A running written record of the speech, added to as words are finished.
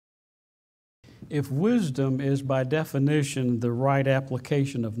If wisdom is by definition the right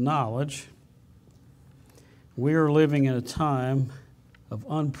application of knowledge, we are living in a time of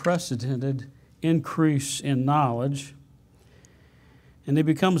unprecedented increase in knowledge, and it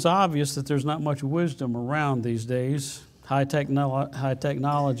becomes obvious that there's not much wisdom around these days. High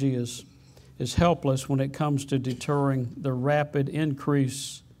technology is helpless when it comes to deterring the rapid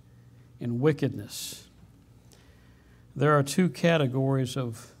increase in wickedness. There are two categories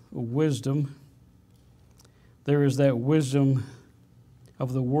of wisdom. There is that wisdom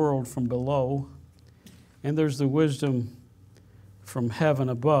of the world from below, and there's the wisdom from heaven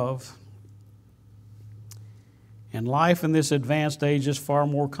above. And life in this advanced age is far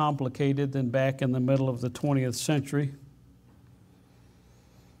more complicated than back in the middle of the 20th century.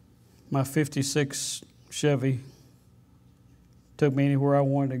 My 56 Chevy took me anywhere I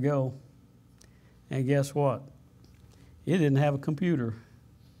wanted to go. And guess what? It didn't have a computer.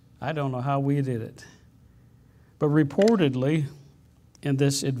 I don't know how we did it. But reportedly, in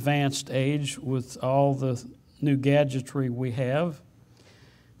this advanced age, with all the new gadgetry we have,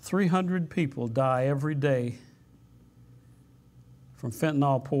 300 people die every day from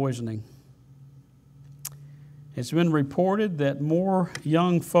fentanyl poisoning. It's been reported that more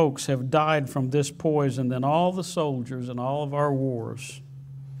young folks have died from this poison than all the soldiers in all of our wars.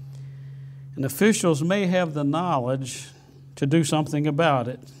 And officials may have the knowledge to do something about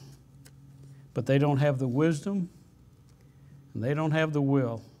it, but they don't have the wisdom and they don't have the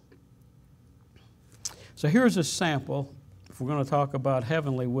will. So here's a sample. If we're going to talk about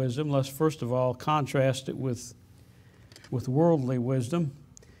heavenly wisdom, let's first of all contrast it with worldly wisdom.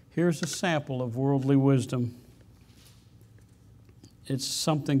 Here's a sample of worldly wisdom. It's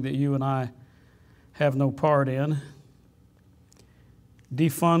something that you and I have no part in.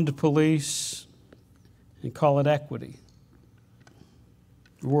 Defund police and call it equity.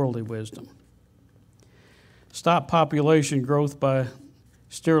 Worldly wisdom. Stop population growth by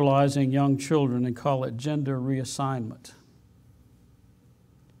sterilizing young children and call it gender reassignment.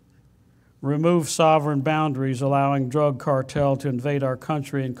 Remove sovereign boundaries, allowing drug cartel to invade our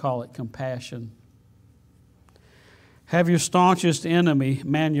country and call it compassion. Have your staunchest enemy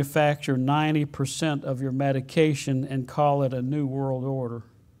manufacture 90% of your medication and call it a new world order.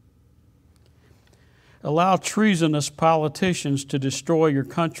 Allow treasonous politicians to destroy your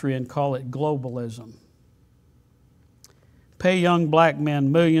country and call it globalism. Pay young black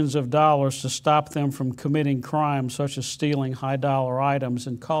men millions of dollars to stop them from committing crimes such as stealing high-dollar items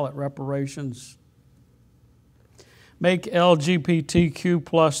and call it reparations. Make LGBTQ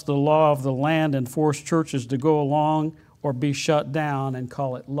plus the law of the land and force churches to go along or be shut down and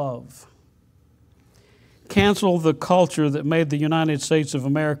call it love. Cancel the culture that made the United States of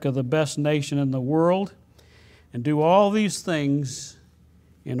America the best nation in the world and do all these things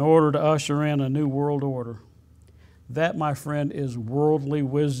in order to usher in a new world order. That, my friend, is worldly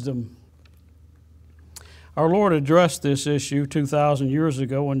wisdom. Our Lord addressed this issue 2,000 years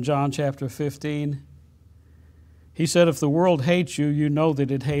ago in John chapter 15. He said, if the world hates you, you know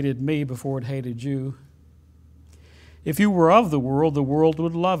that it hated me before it hated you. If you were of the world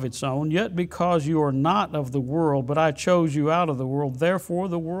would love its own. Yet because you are not of the world, but I chose you out of the world, therefore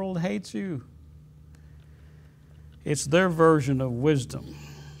the world hates you. It's their version of wisdom.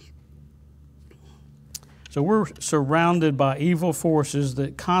 So we're surrounded by evil forces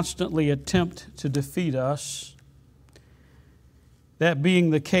that constantly attempt to defeat us. That being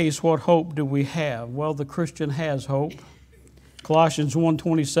the case, what hope do we have? Well, the Christian has hope. Colossians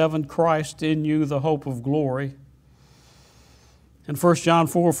 1:27, Christ in you, the hope of glory. And 1 John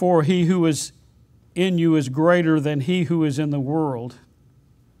 4:4, he who is in you is greater than he who is in the world.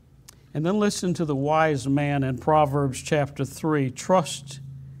 And then listen to the wise man in Proverbs chapter 3, trust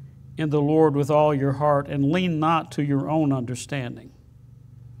in the Lord with all your heart and lean not to your own understanding.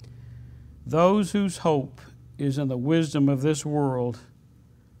 Those whose hope is in the wisdom of this world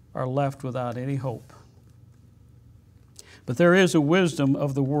are left without any hope. But there is a wisdom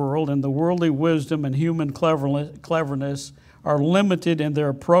of the world, and the worldly wisdom and human cleverness are limited in their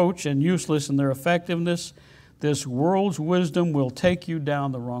approach and useless in their effectiveness. This world's wisdom will take you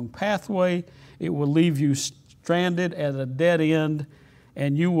down the wrong pathway. It will leave you stranded at a dead end,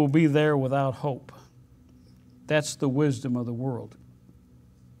 and you will be there without hope. That's the wisdom of the world.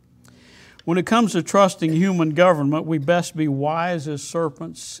 When it comes to trusting human government, we best be wise as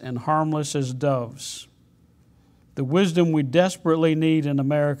serpents and harmless as doves. The wisdom we desperately need in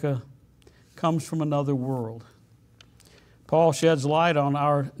America comes from another world. Paul sheds light on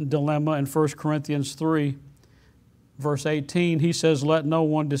our dilemma in 1 Corinthians 3, verse 18. He says, let no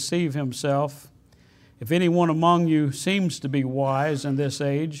one deceive himself. If anyone among you seems to be wise in this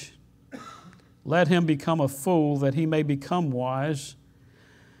age, Let him become a fool that he may become wise.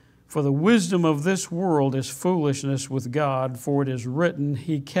 For the wisdom of this world is foolishness with God, for it is written,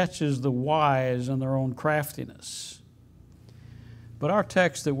 He catches the wise in their own craftiness. But our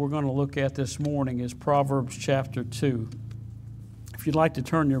text that we're going to look at this morning is Proverbs chapter 2. If you'd like to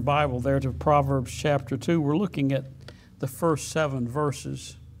turn your Bible there to Proverbs chapter 2, we're looking at the first 7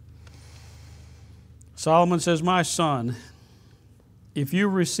 verses. Solomon says, My son, if you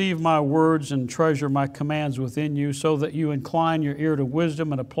receive my words and treasure my commands within you, so that you incline your ear to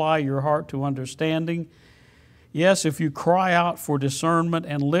wisdom and apply your heart to understanding, yes, if you cry out for discernment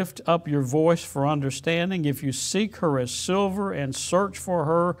and lift up your voice for understanding, if you seek her as silver and search for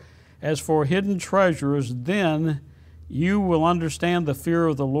her as for hidden treasures, then you will understand the fear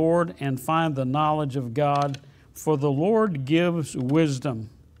of the Lord and find the knowledge of God. For the Lord gives wisdom.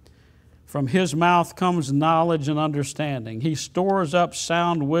 From His mouth comes knowledge and understanding. He stores up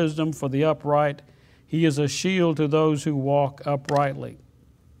sound wisdom for the upright. He is a shield to those who walk uprightly.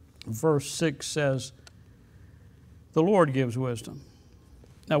 Verse 6 says, the Lord gives wisdom.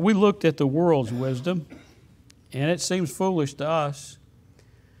 Now, we looked at the world's wisdom, and it seems foolish to us,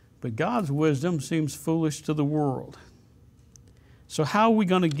 but God's wisdom seems foolish to the world. So how are we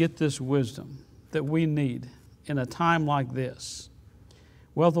going to get this wisdom that we need in a time like this?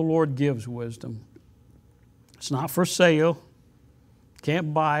 Well, the Lord gives wisdom. It's not for sale.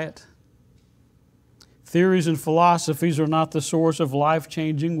 Can't buy it. Theories and philosophies are not the source of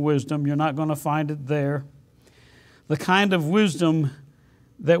life-changing wisdom. You're not going to find it there. The kind of wisdom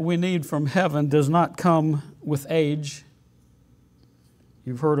that we need from heaven does not come with age.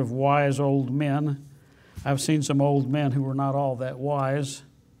 You've heard of wise old men. I've seen some old men who were not all that wise.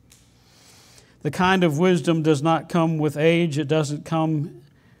 The kind of wisdom does not come with age. It doesn't come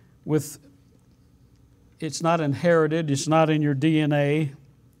with, it's not inherited. It's not in your DNA.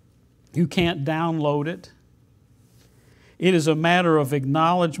 You can't download it. It is a matter of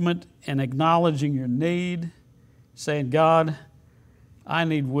acknowledgement and acknowledging your need, saying, God, I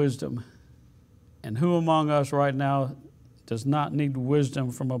need wisdom. And who among us right now does not need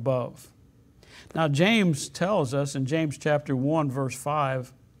wisdom from above? Now, James tells us in James chapter 1, verse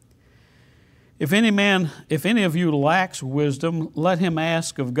 5, if any of you lacks wisdom, let him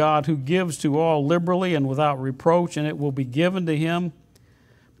ask of God, who gives to all liberally and without reproach, and it will be given to him.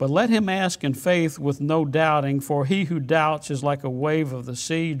 But let him ask in faith with no doubting, for he who doubts is like a wave of the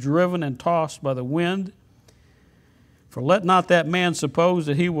sea, driven and tossed by the wind. For let not that man suppose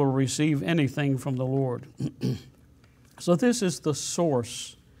that he will receive anything from the Lord. So this is the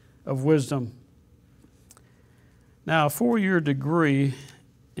source of wisdom. Now, a 4-year degree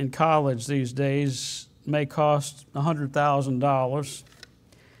in college these days may cost $100,000,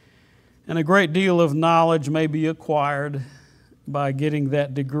 and a great deal of knowledge may be acquired by getting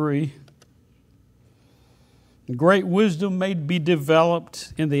that degree. Great wisdom may be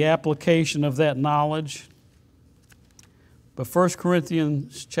developed in the application of that knowledge. But 1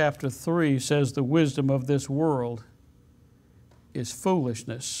 Corinthians chapter 3 says the wisdom of this world is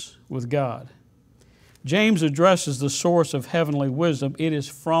foolishness with God. James addresses the source of heavenly wisdom. It is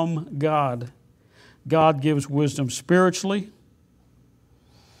from God. God gives wisdom spiritually.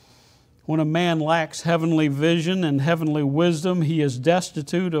 When a man lacks heavenly vision and heavenly wisdom, he is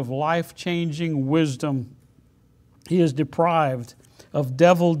destitute of life-changing wisdom. He is deprived of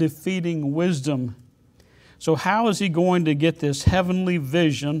devil-defeating wisdom. So how is he going to get this heavenly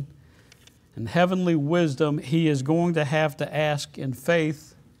vision and heavenly wisdom? He is going to have to ask in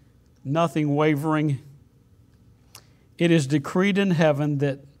faith, nothing wavering. It is decreed in heaven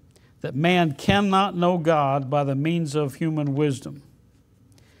that man cannot know God by the means of human wisdom.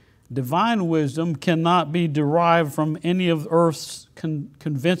 Divine wisdom cannot be derived from any of earth's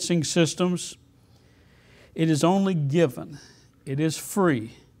convincing systems. It is only given. It is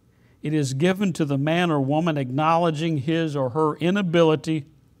free. It is given to the man or woman acknowledging his or her inability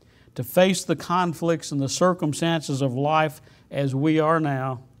to face the conflicts and the circumstances of life as we are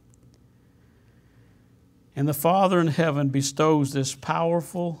now. And the Father in heaven bestows this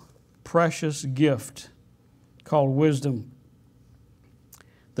powerful, precious gift called wisdom.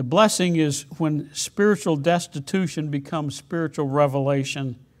 The blessing is when spiritual destitution becomes spiritual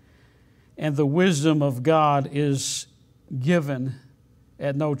revelation, and the wisdom of God is given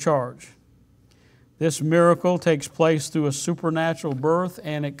at no charge. This miracle takes place through a supernatural birth,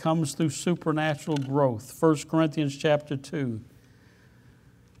 and it comes through supernatural growth. 1 Corinthians chapter 2.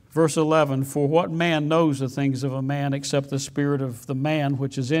 Verse 11, for what man knows the things of a man except the spirit of the man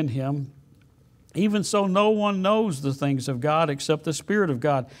which is in him? Even so, no one knows the things of God except the Spirit of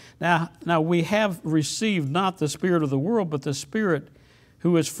God. Now we have received not the spirit of the world, but the Spirit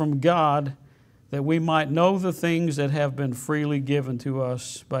who is from God, that we might know the things that have been freely given to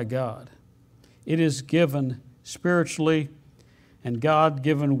us by God. It is given spiritually, and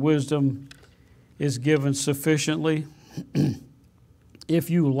God-given wisdom is given sufficiently. If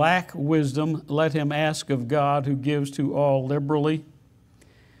you lack wisdom, let him ask of God, who gives to all liberally.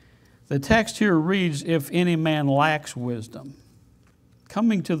 The text here reads, if any man lacks wisdom,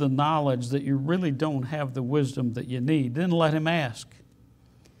 coming to the knowledge that you really don't have the wisdom that you need, then let him ask.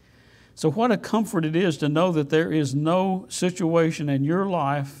 So what a comfort it is to know that there is no situation in your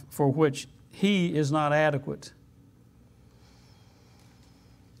life for which he is not adequate.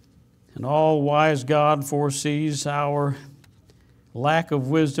 And all-wise God foresees our lack of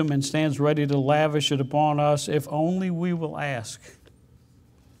wisdom and stands ready to lavish it upon us if only we will ask.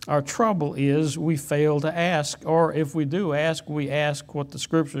 Our trouble is we fail to ask, or if we do ask, we ask what the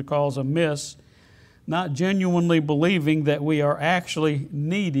Scripture calls amiss, not genuinely believing that we are actually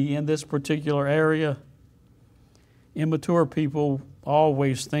needy in this particular area. Immature people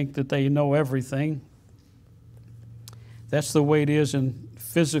always think that they know everything. That's the way it is in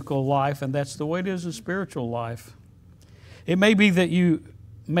physical life, and that's the way it is in spiritual life. It may be that you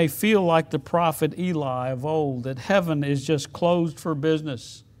may feel like the prophet Eli of old, that heaven is just closed for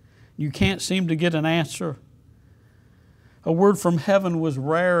business. You can't seem to get an answer. A word from heaven was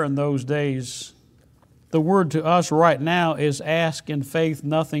rare in those days. The word to us right now is ask in faith,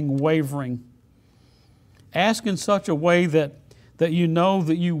 nothing wavering. Ask in such a way that you know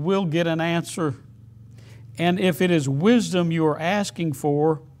that you will get an answer. And if it is wisdom you are asking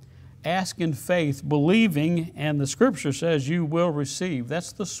for, ask in faith, believing, and the Scripture says you will receive.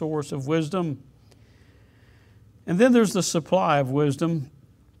 That's the source of wisdom. And then there's the supply of wisdom,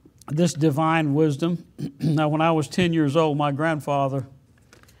 this divine wisdom. Now, when I was 10 years old, my grandfather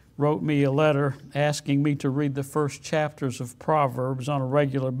wrote me a letter asking me to read the first chapters of Proverbs on a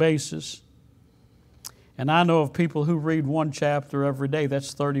regular basis. And I know of people who read one chapter every day.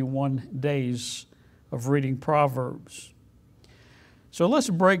 That's 31 days of reading Proverbs. So let's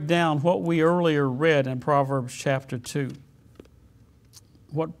break down what we earlier read in Proverbs chapter 2.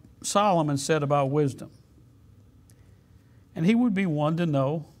 What Solomon said about wisdom. And he would be one to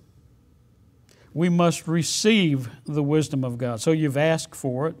know we must receive the wisdom of God. So you've asked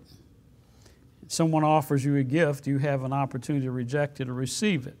for it. Someone offers you a gift, you have an opportunity to reject it or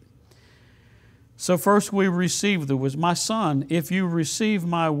receive it. So first we receive the wisdom. My son, if you receive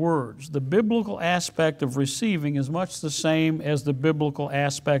my words, the biblical aspect of receiving is much the same as the biblical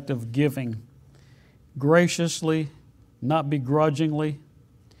aspect of giving. Graciously, not begrudgingly.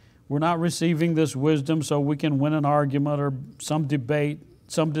 We're not receiving this wisdom so we can win an argument or some debate,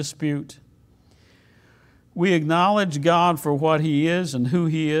 some dispute. We acknowledge God for what He is and who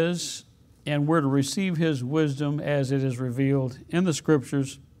He is, and we're to receive His wisdom as it is revealed in the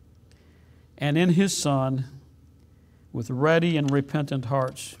Scriptures and in His Son with ready and repentant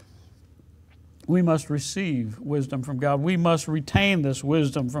hearts. We must receive wisdom from God. We must retain this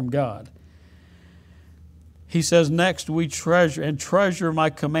wisdom from God. He says, next, we treasure my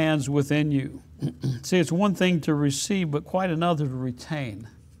commands within you. See, it's one thing to receive, but quite another to retain.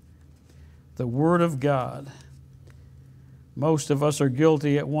 The Word of God. Most of us are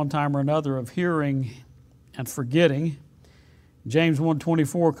guilty at one time or another of hearing and forgetting. James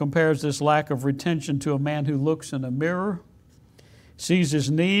 1:24 compares this lack of retention to a man who looks in a mirror, sees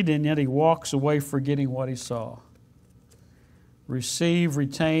his need, and yet he walks away forgetting what he saw. Receive,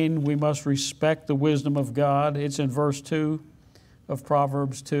 retain, we must respect the wisdom of God. It's in verse 2 of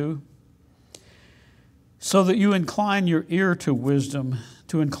Proverbs 2. So that you incline your ear to wisdom.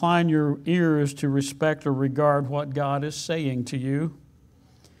 To incline your ears to respect or regard what God is saying to you.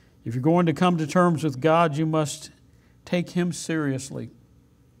 If you're going to come to terms with God, you must take Him seriously.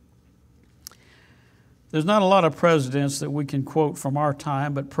 There's not a lot of presidents that we can quote from our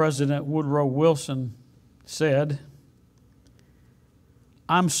time, but President Woodrow Wilson said,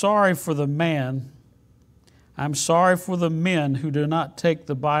 I'm sorry for the men who do not take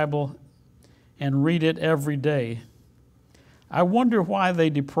the Bible and read it every day. I wonder why they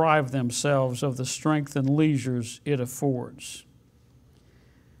deprive themselves of the strength and leisures it affords.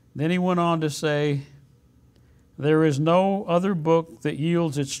 Then he went on to say, there is no other book that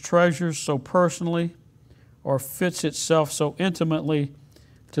yields its treasures so personally or fits itself so intimately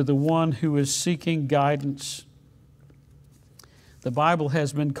to the one who is seeking guidance. The Bible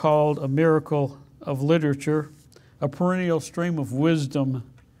has been called a miracle of literature, a perennial stream of wisdom,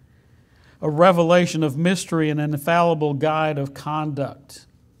 a revelation of mystery, and an infallible guide of conduct.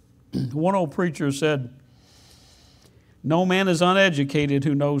 One old preacher said, no man is uneducated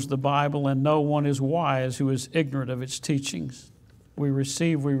who knows the Bible, and no one is wise who is ignorant of its teachings. we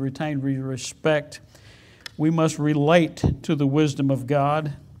receive, we retain, we respect. We must relate to the wisdom of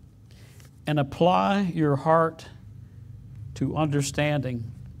God and apply your heart to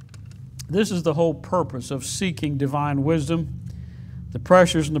understanding. This is the whole purpose of seeking divine wisdom. The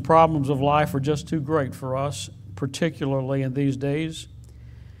pressures and the problems of life are just too great for us, particularly in these days.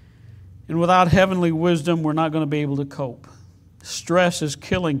 And without heavenly wisdom, we're not going to be able to cope. Stress is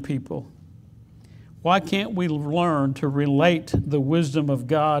killing people. Why can't we learn to relate the wisdom of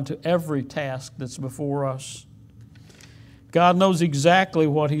God to every task that's before us? God knows exactly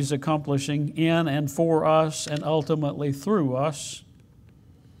what He's accomplishing in and for us and ultimately through us.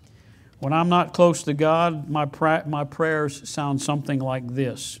 When I'm not close to God, my prayers sound something like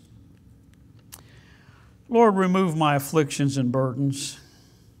this. Lord, remove my afflictions and burdens.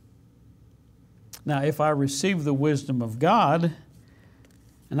 Now, if I receive the wisdom of God,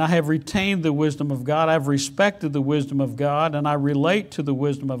 and I have retained the wisdom of God, I've respected the wisdom of God, and I relate to the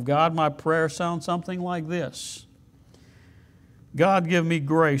wisdom of God, my prayer sounds something like this. God, give me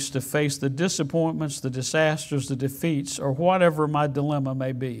grace to face the disappointments, the disasters, the defeats, or whatever my dilemma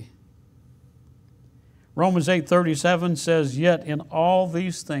may be. Romans 8:37 says, yet in all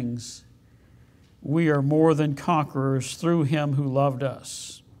these things we are more than conquerors through Him who loved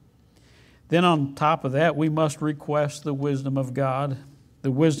us. Then on top of that, we must request the wisdom of God.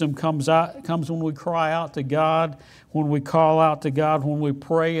 The wisdom comes when we cry out to God, when we call out to God, when we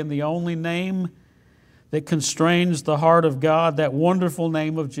pray in the only name that constrains the heart of God, that wonderful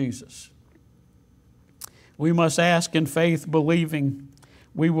name of Jesus. We must ask in faith, believing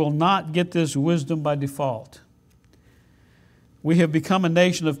we will not get this wisdom by default. We have become a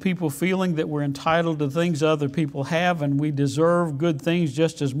nation of people feeling that we're entitled to things other people have, and we deserve good things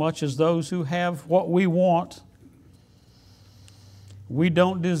just as much as those who have what we want. We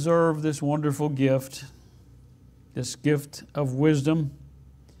don't deserve this wonderful gift, this gift of wisdom.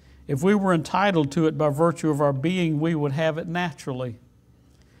 If we were entitled to it by virtue of our being, we would have it naturally.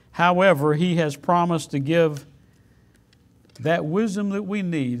 However, He has promised to give that wisdom that we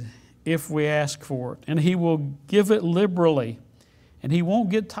need if we ask for it. And He will give it liberally. And He won't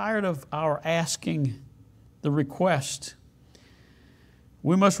get tired of our asking the request.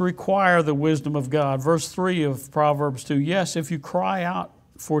 We must require the wisdom of God. Verse 3 of Proverbs 2, yes, if you cry out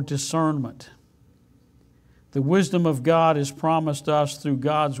for discernment. The wisdom of God is promised us through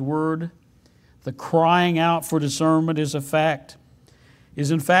God's Word. The crying out for discernment is in fact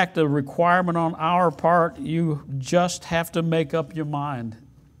a requirement on our part. You just have to make up your mind.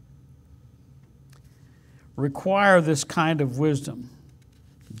 Require this kind of wisdom.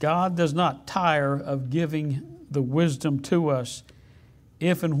 God does not tire of giving the wisdom to us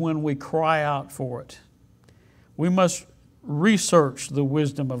if and when we cry out for it. We must research the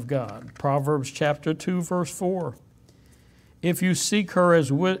wisdom of God. Proverbs chapter 2, verse 4. If you seek her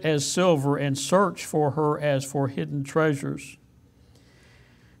as silver and search for her as for hidden treasures.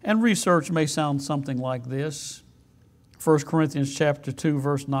 And research may sound something like this. 1 Corinthians chapter 2,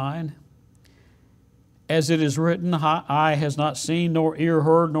 verse 9. As it is written, eye has not seen, nor ear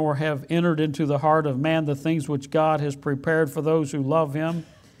heard, nor have entered into the heart of man the things which God has prepared for those who love Him.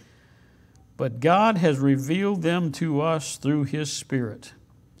 But God has revealed them to us through His Spirit.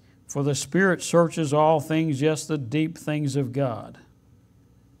 For the Spirit searches all things, yes, the deep things of God.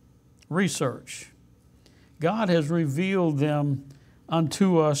 Research. God has revealed them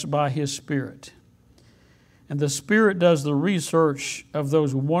unto us by His Spirit. And the Spirit does the research of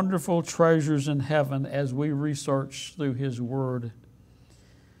those wonderful treasures in heaven as we research through His Word.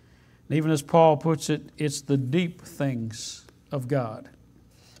 And even as Paul puts it, it's the deep things of God.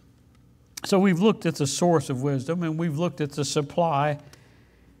 So we've looked at the source of wisdom and we've looked at the supply.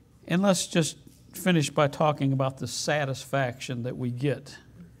 And let's just finish by talking about the satisfaction that we get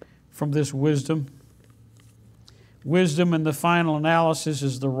from this wisdom. Wisdom in the final analysis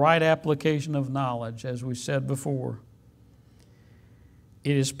is the right application of knowledge, as we said before.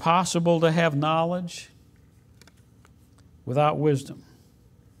 It is possible to have knowledge without wisdom,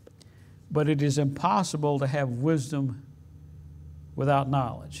 but it is impossible to have wisdom without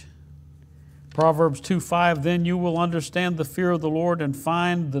knowledge. Proverbs 2:5, then you will understand the fear of the Lord and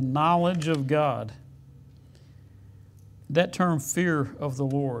find the knowledge of God. That term, fear of the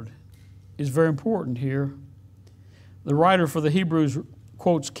Lord, is very important here. The writer for the Hebrews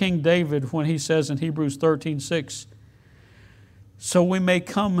quotes King David when he says in Hebrews 13:6, so we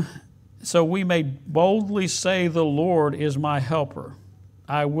may boldly say, the Lord is my helper.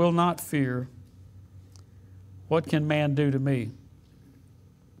 I will not fear. What can man do to me?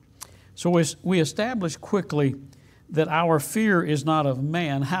 So we establish quickly that our fear is not of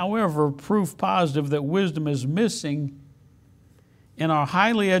man. However, proof positive that wisdom is missing in our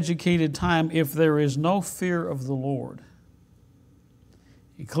highly educated time if there is no fear of the Lord.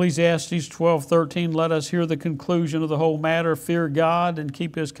 Ecclesiastes 12:13, let us hear the conclusion of the whole matter. Fear God and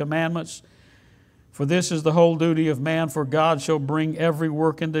keep His commandments, for this is the whole duty of man, for God shall bring every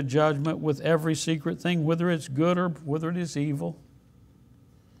work into judgment with every secret thing, whether it's good or whether it is evil.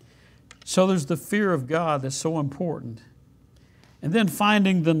 So there's the fear of God that's so important. And then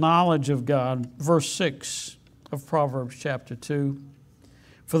finding the knowledge of God, verse 6 of Proverbs chapter 2.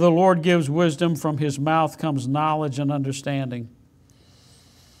 For the Lord gives wisdom, from His mouth comes knowledge and understanding.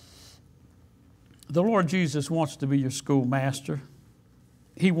 The Lord Jesus wants to be your schoolmaster.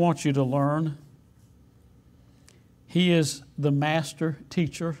 He wants you to learn. He is the master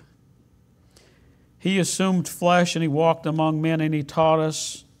teacher. He assumed flesh and He walked among men and He taught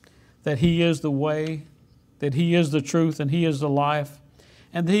us that He is the way, that He is the truth and He is the life,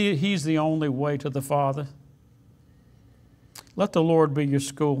 and He's the only way to the Father. Let the Lord be your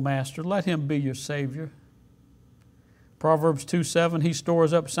schoolmaster. Let Him be your Savior. Proverbs 2:7, He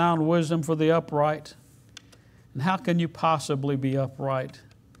stores up sound wisdom for the upright. And how can you possibly be upright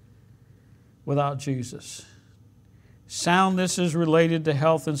without Jesus? Soundness is related to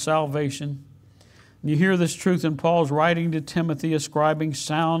health and salvation. You hear this truth in Paul's writing to Timothy, ascribing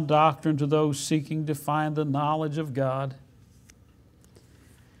sound doctrine to those seeking to find the knowledge of God.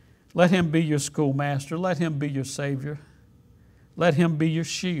 Let Him be your schoolmaster. Let Him be your Savior. Let Him be your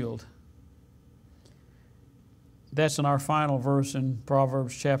shield. That's in our final verse in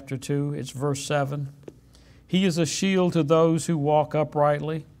Proverbs chapter 2. It's verse 7. He is a shield to those who walk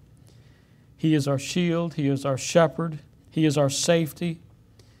uprightly. He is our shield. He is our shepherd. He is our safety.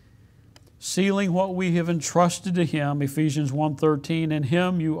 Sealing what we have entrusted to Him, Ephesians 1:13, in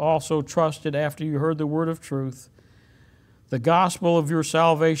Him you also trusted after you heard the word of truth, the gospel of your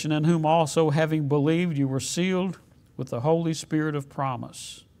salvation, in whom also, having believed, you were sealed with the Holy Spirit of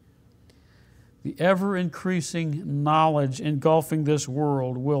promise. The ever-increasing knowledge engulfing this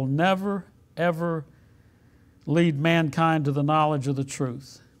world will never, ever lead mankind to the knowledge of the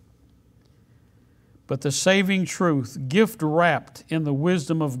truth. But the saving truth, gift wrapped in the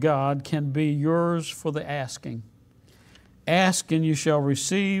wisdom of God, can be yours for the asking. Ask and you shall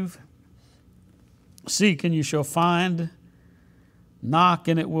receive. Seek and you shall find. Knock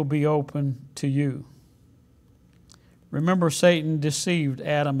and it will be open to you. Remember, Satan deceived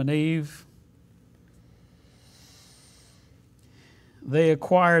Adam and Eve. They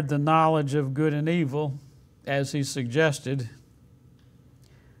acquired the knowledge of good and evil, as he suggested.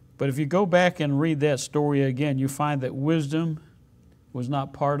 But if you go back and read that story again, you find that wisdom was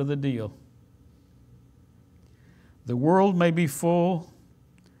not part of the deal. The world may be full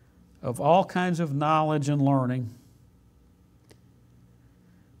of all kinds of knowledge and learning,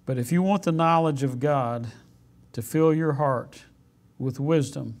 but if you want the knowledge of God to fill your heart with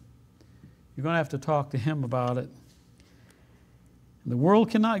wisdom, you're going to have to talk to Him about it. The world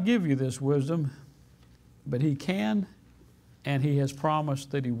cannot give you this wisdom, but He can, and He has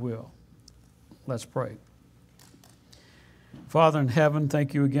promised that He will. Let's pray. Father in heaven,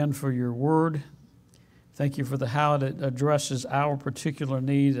 thank you again for your word. Thank you for how it addresses our particular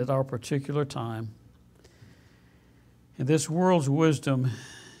need at our particular time. And this world's wisdom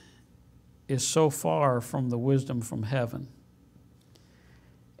is so far from the wisdom from heaven.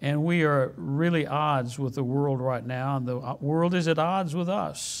 And we are really odds with the world right now, and the world is at odds with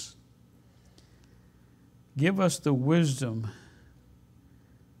us. Give us the wisdom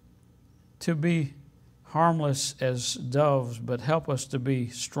to be harmless as doves, but help us to be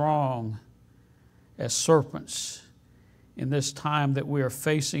strong as serpents in this time that we are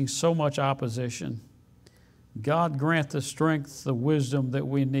facing so much opposition. God, grant the strength, the wisdom that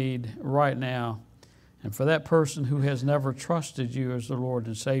we need right now. And for that person who has never trusted you as the Lord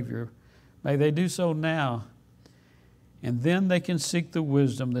and Savior, may they do so now. And then they can seek the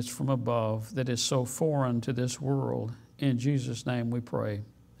wisdom that's from above, that is so foreign to this world. In Jesus' name we pray.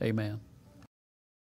 Amen.